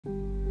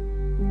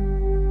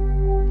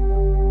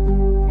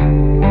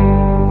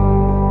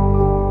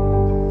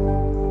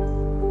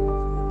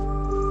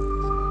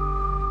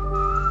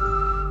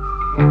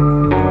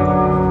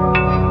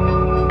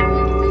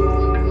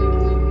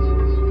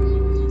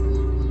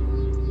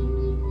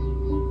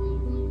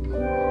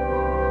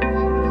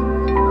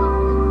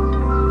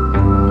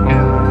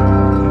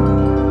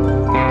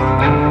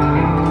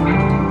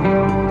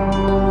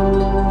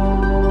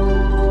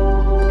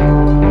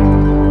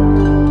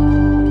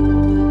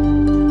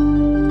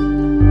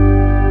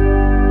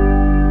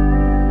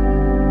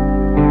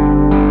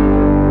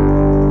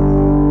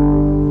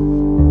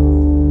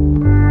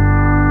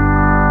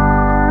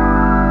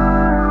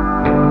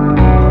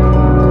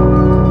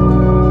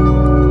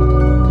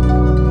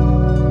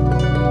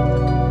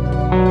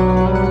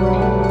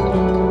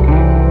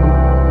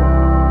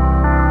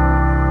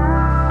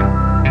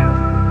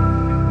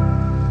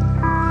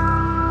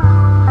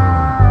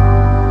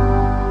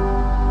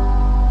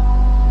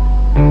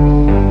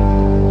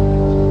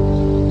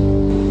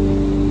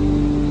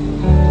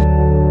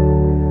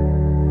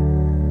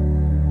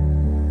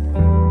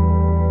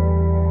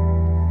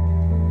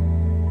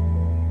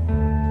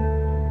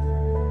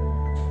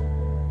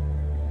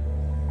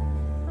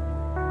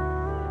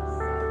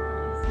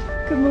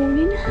Good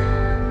morning.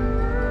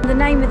 The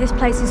name of this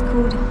place is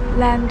called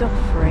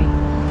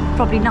Hay-On-Wye.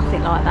 Probably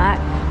nothing like that,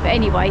 but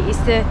anyway, it's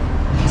the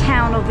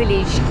town or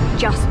village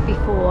just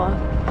before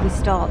we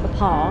start the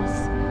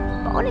pass.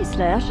 But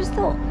honestly, I just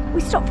thought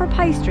we stopped for a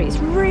pastry. It's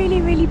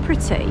really, really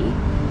pretty.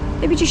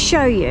 Let me just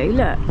show you.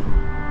 Look, look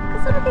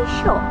at some of these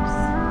shops.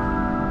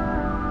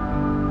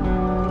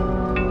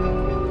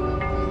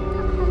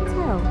 I can't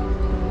tell.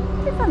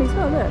 It's a bit funny as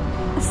well. Look,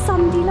 a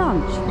Sunday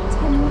lunch for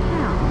 £10.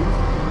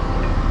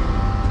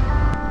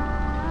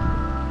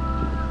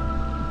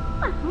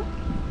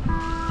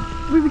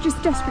 We were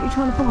just desperately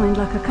trying to find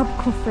like a cup of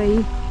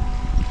coffee,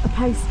 a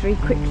pastry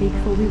quickly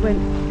before we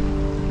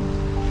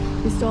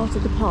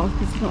started the path,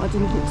 because if not I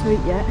didn't get to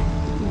eat yet.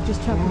 We've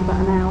just travelled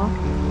about an hour.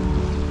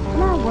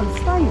 Now one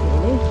stay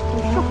really,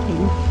 we're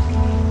shopping.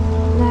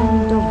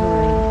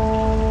 Hay-On-Wye.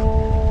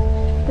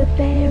 The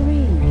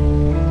Berry.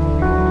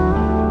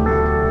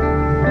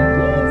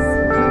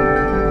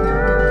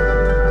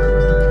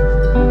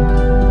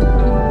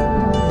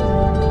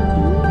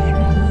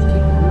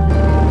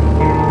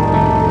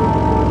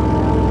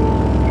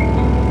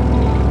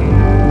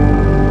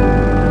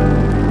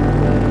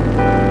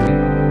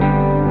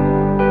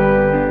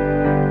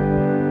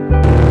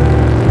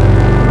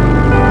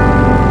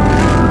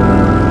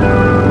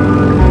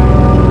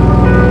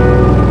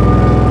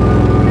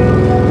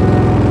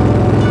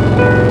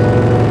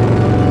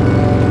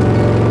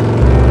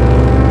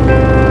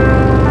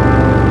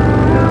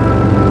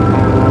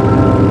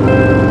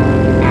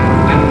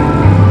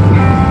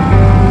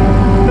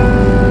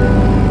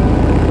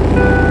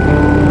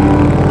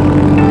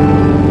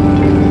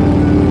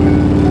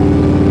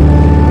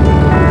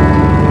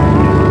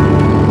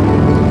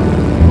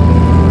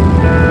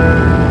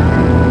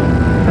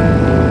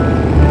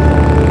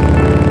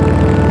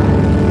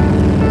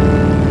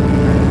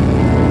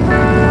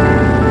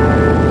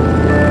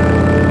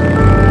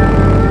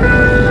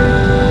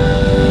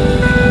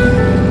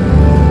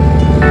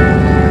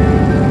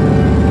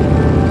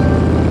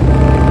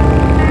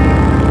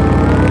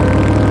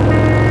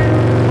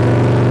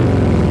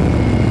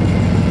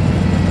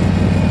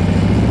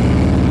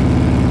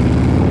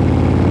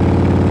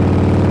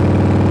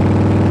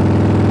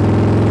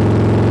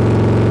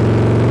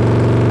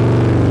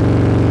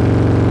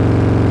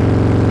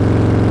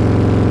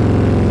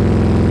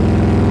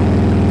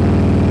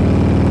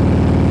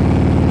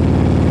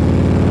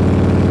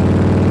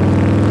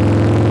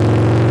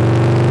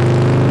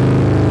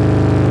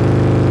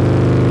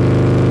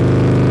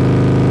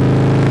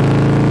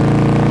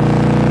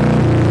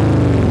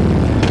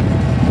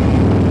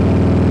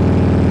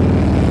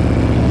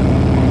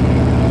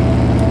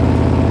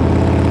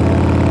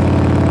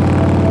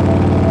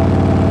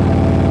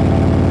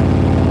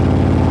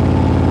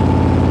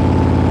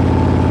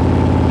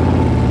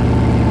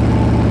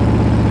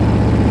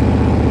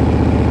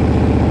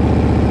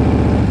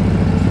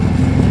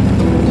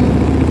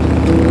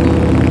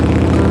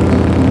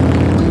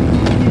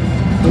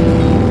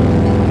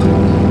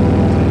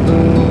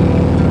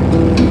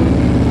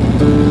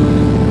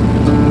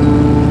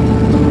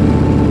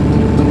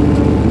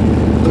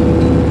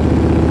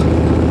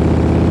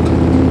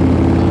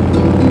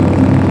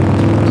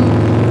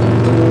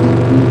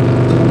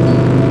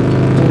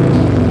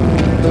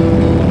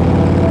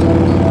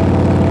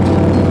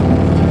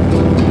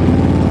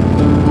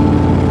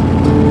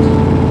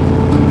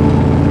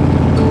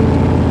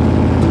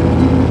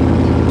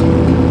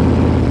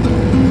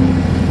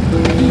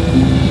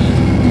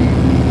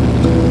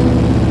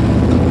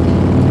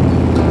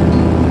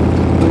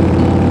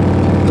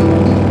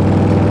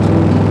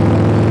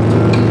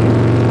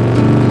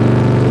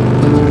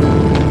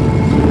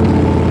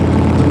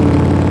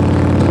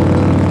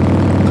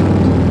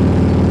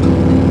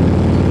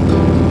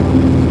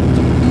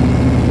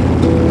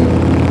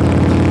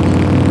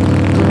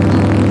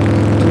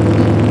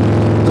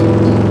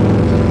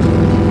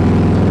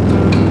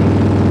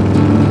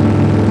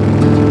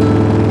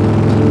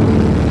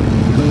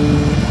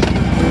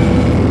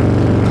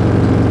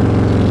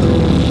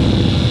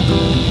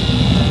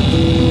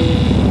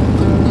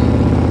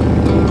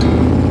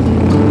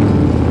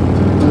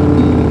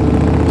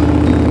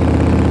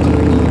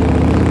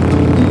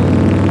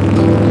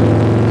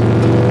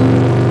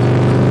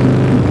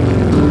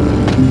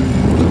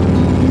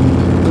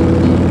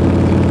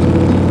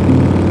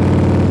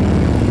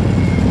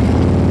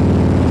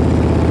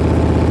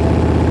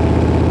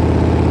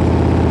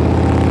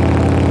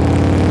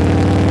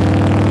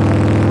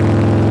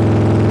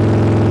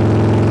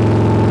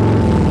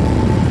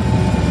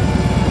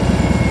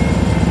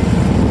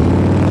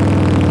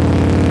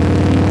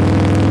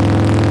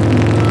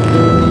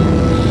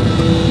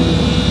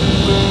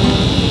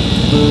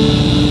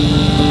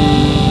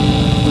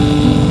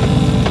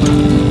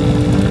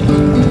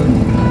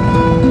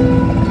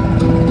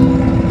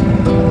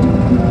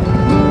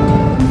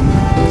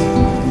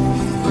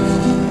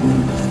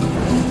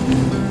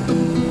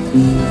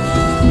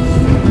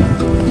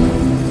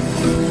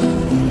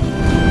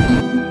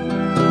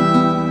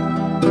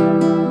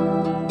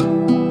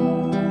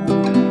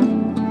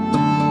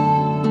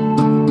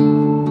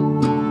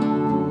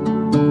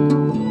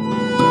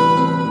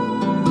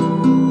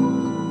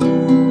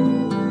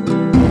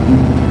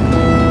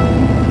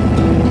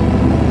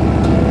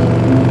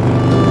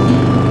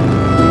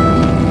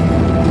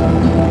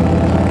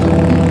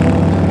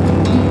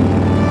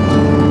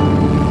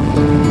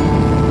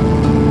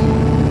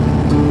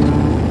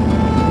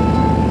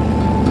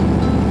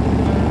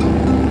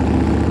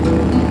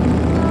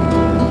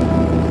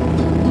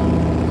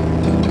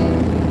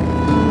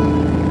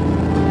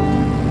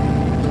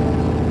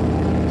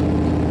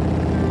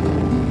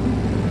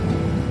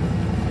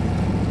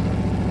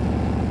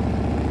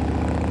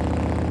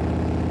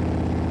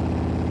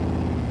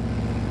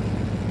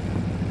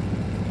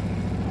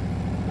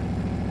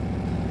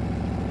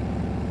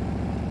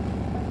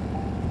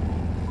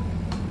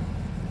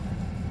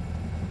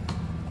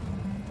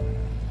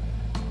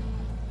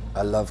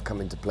 I love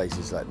coming to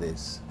places like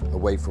this,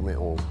 away from it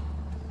all,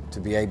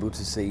 to be able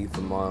to see for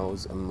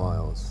miles and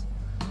miles.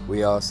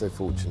 We are so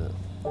fortunate,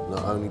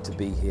 not only to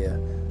be here,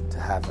 to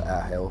have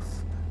our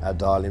health, our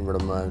darling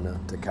Ramona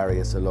to carry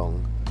us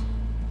along,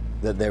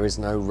 that there is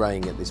no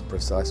rain at this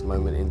precise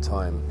moment in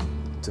time.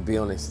 To be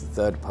honest, the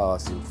third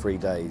pass in 3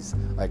 days,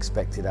 I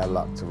expected our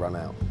luck to run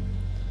out.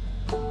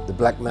 The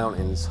Black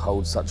Mountains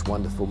hold such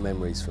wonderful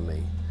memories for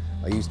me.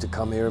 I used to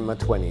come here in my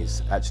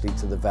 20s, actually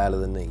to the Vale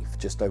of the Neath,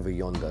 just over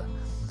yonder.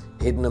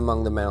 Hidden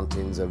among the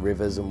mountains are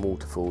rivers and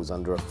waterfalls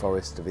under a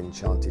forest of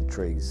enchanted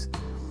trees.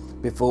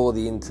 Before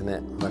the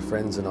internet, my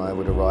friends and I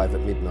would arrive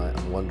at midnight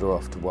and wander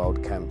off to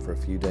Wild Camp for a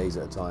few days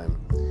at a time.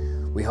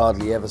 We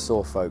hardly ever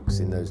saw folks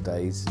in those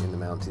days in the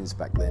mountains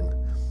back then.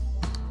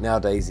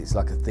 Nowadays it's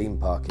like a theme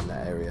park in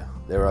that area.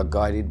 There are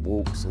guided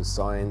walks and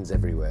signs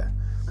everywhere.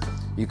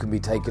 You can be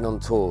taken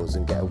on tours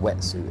and get a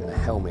wetsuit and a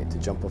helmet to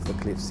jump off the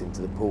cliffs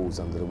into the pools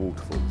under the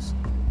waterfalls.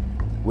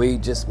 We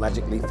just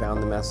magically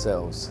found them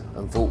ourselves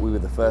and thought we were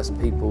the first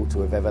people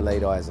to have ever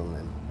laid eyes on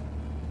them.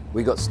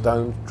 We got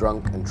stoned,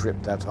 drunk and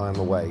tripped our time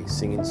away,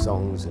 singing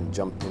songs and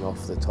jumping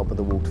off the top of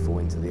the waterfall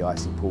into the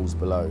icy pools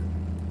below.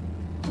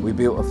 We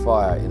built a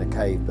fire in a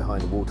cave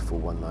behind the waterfall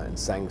one night and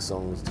sang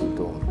songs till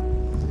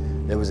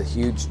dawn. There was a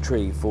huge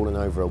tree fallen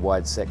over a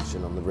wide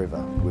section on the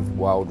river with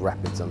wild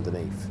rapids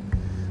underneath.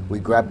 We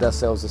grabbed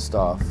ourselves a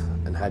staff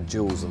and had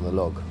duels on the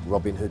log,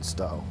 Robin Hood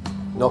style,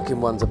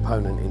 knocking one's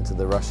opponent into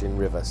the rushing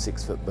river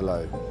 6 foot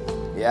below.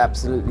 It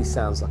absolutely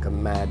sounds like a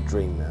mad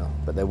dream now,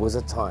 but there was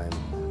a time,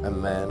 and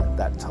man,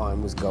 that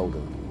time was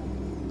golden.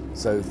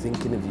 So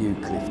thinking of you,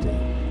 Clifty,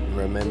 and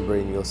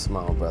remembering your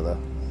smile, brother.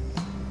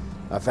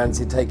 I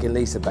fancied taking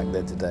Lisa back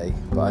there today,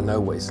 but I know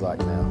what it's like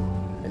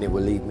now, and it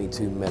will leave me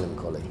too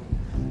melancholy.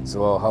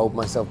 So I'll hold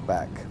myself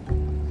back,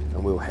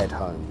 and we'll head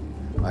home.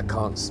 I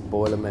can't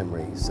spoil a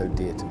memory so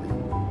dear to me.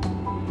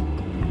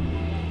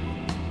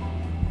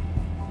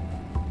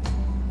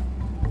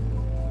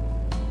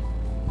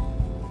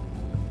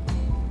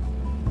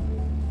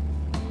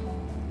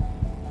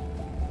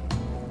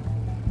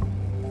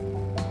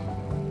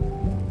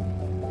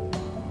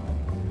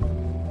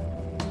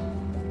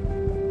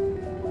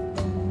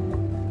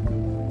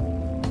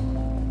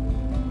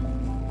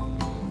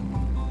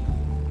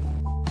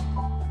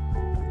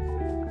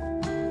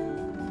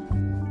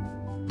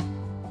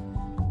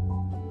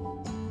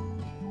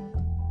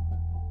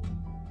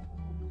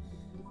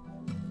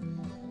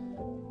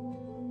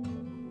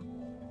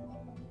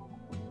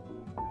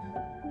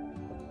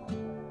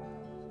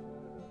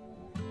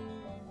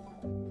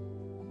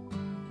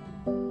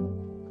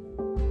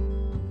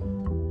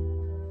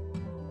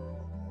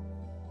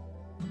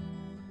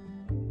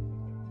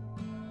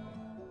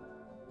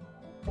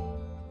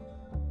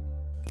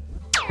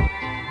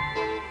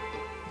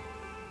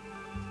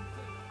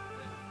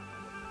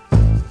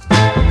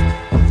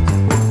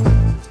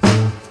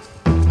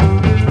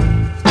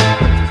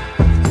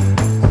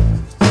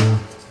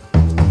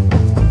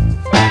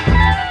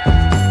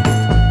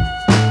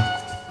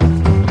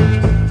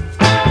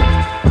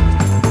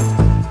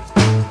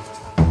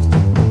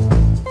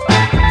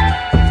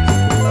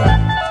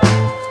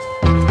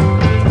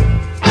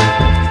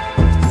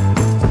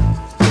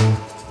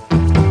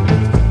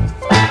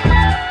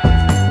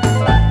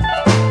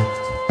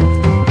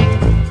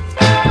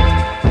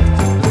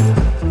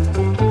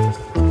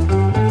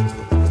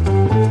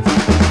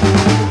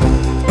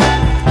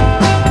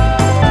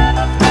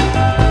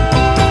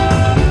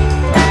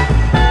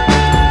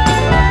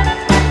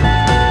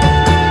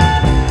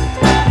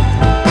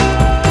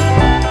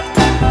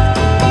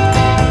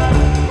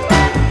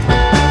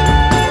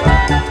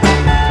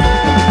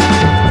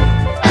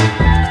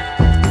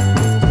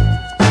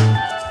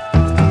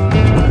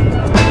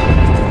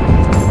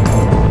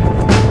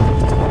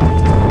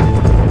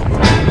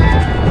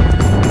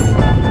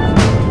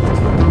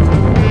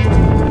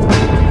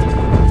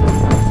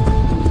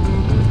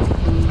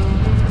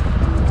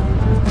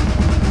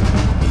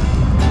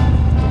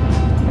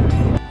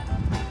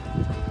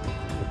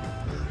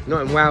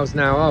 Not in Wales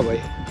now, are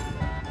we?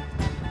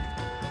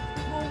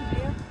 Oh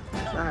dear.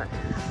 That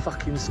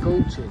fucking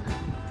scorching.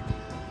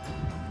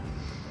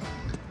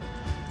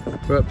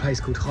 We're at a place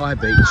called High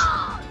Beach.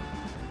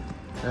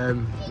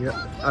 You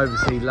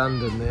oversee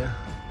London there.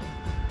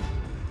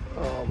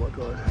 Oh my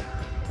god.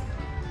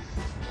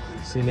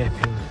 It's in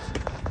Epping.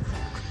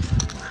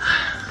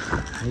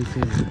 How you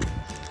feeling?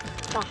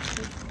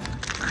 Battered.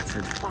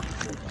 Battered.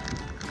 Battered.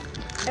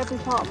 Every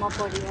part of my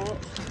body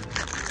hurts.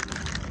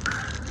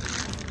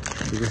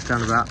 We've just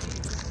done about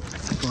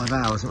 5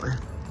 hours, haven't we?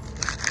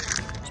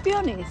 To be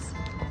honest,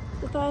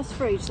 the first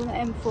 3 just on the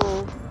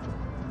M4,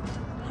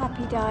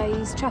 happy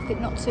days, traffic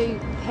not too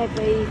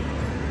heavy,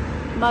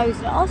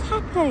 mosing, I was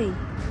happy.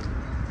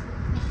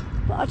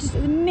 But I just,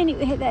 at the minute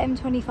we hit that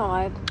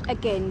M25,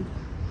 again,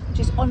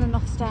 just on and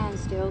off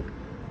standstill.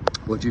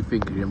 What do you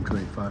think of the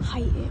M25?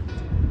 Hate it.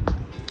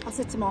 I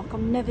said to Mark,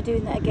 I'm never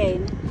doing that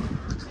again.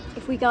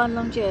 If we go on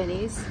long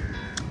journeys,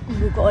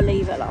 we've got to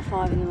leave at like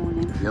 5 in the morning.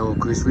 You know what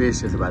Chris Rea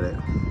says about it?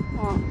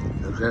 What?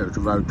 It's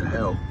the road to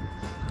hell.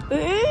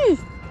 It is!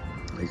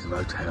 It's a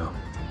road to hell.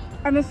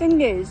 And the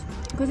thing is,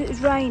 because it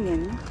was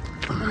raining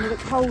and it was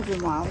cold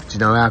in Wales. Do you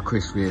know how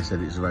Chris Rea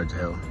said it's a road to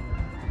hell?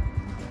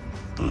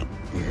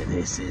 Yeah,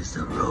 this is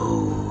the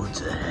road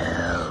to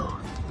hell.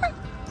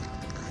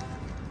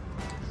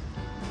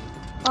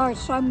 I had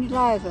so many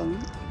layers on.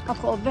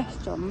 I've got a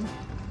vest on.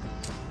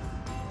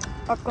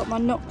 I've got my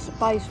Knox at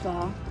base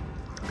there.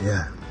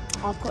 Yeah.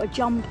 I've got a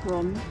jumper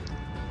on.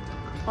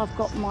 I've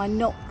got my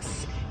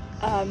Knox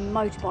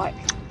motorbike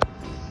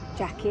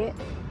jacket.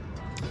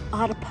 I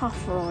had a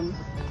puffer on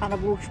and a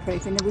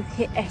waterproof, and then we've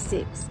hit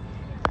Essex.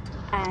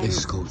 And It's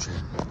scorching.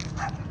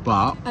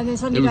 But and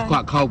then it was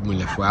quite cold when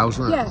we left Wales,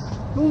 wasn't it?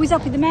 Yeah, we're always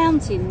up in the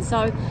mountains, so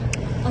I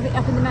think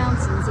up in the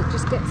mountains it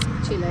just gets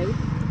chilly.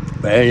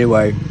 But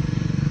anyway,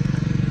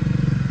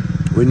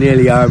 we're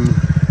nearly home.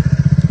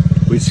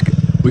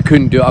 We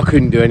couldn't do. I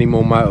couldn't do any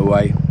more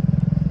motorway.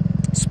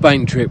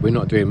 Spain trip. We're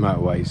not doing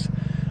motorways.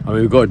 I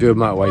mean, we've got to do a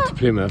motorway to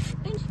Plymouth.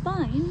 In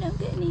Spain, don't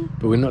get any.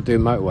 But we're not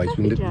doing motorways.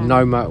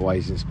 No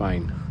motorways in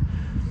Spain.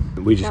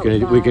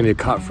 We're gonna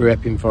cut through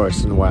Epping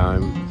Forest on the way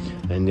home,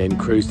 and then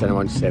cruise down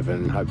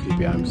 117 and hopefully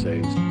be home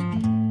soon.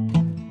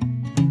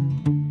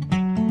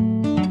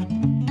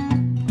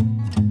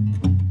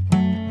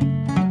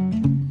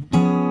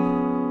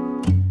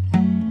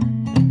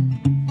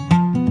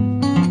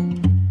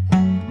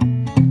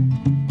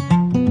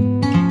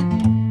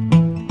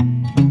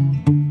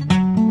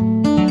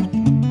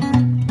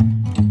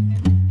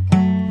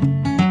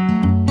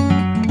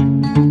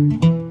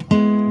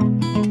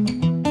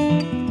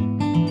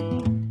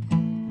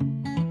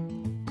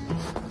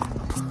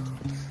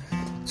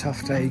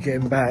 Tough day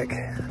getting back.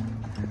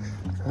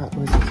 That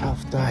was a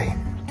tough day.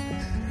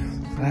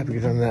 I'm happy we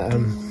done that.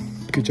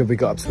 Good job we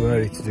got up so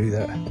early to do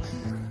that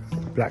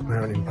Black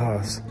Mountain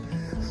Pass.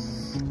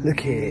 Look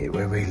at it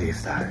where we live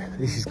though.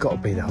 This has got to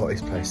be the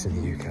hottest place in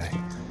the UK.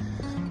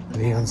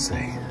 The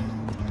unseen.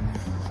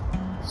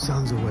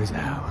 Sun's always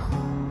out.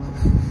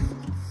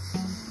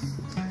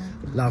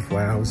 Love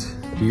Wales.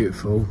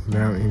 Beautiful.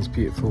 Mountains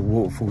beautiful.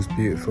 Waterfalls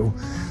beautiful.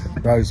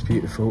 Roads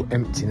beautiful.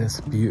 Emptiness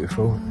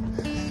beautiful.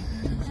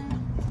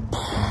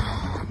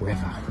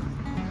 Weather.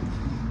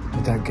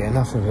 We don't get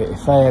enough of it.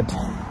 If they had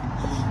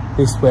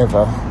this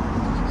weather,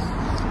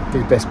 it'd be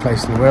the best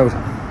place in the world.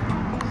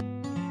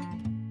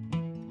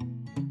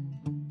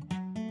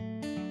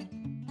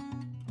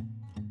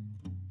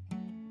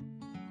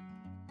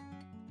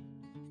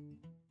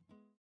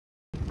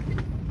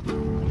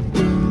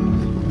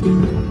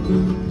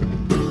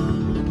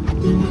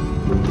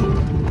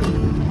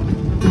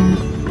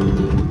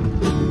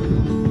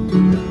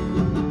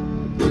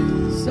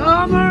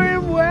 Summer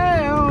in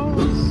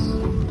Wales.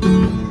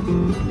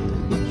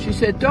 She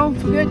said, don't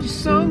forget your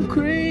sun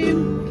cream.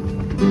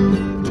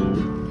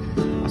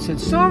 I said,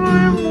 summer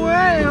in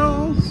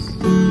Wales,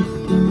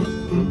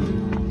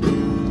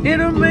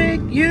 it'll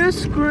make you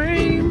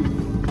scream.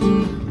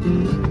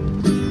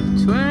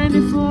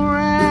 24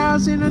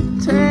 hours in a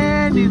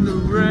tan in the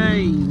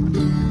rain.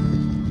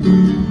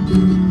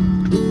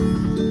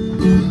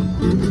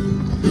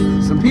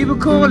 Some people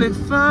call it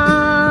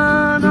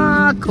fun,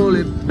 I call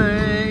it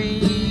pain.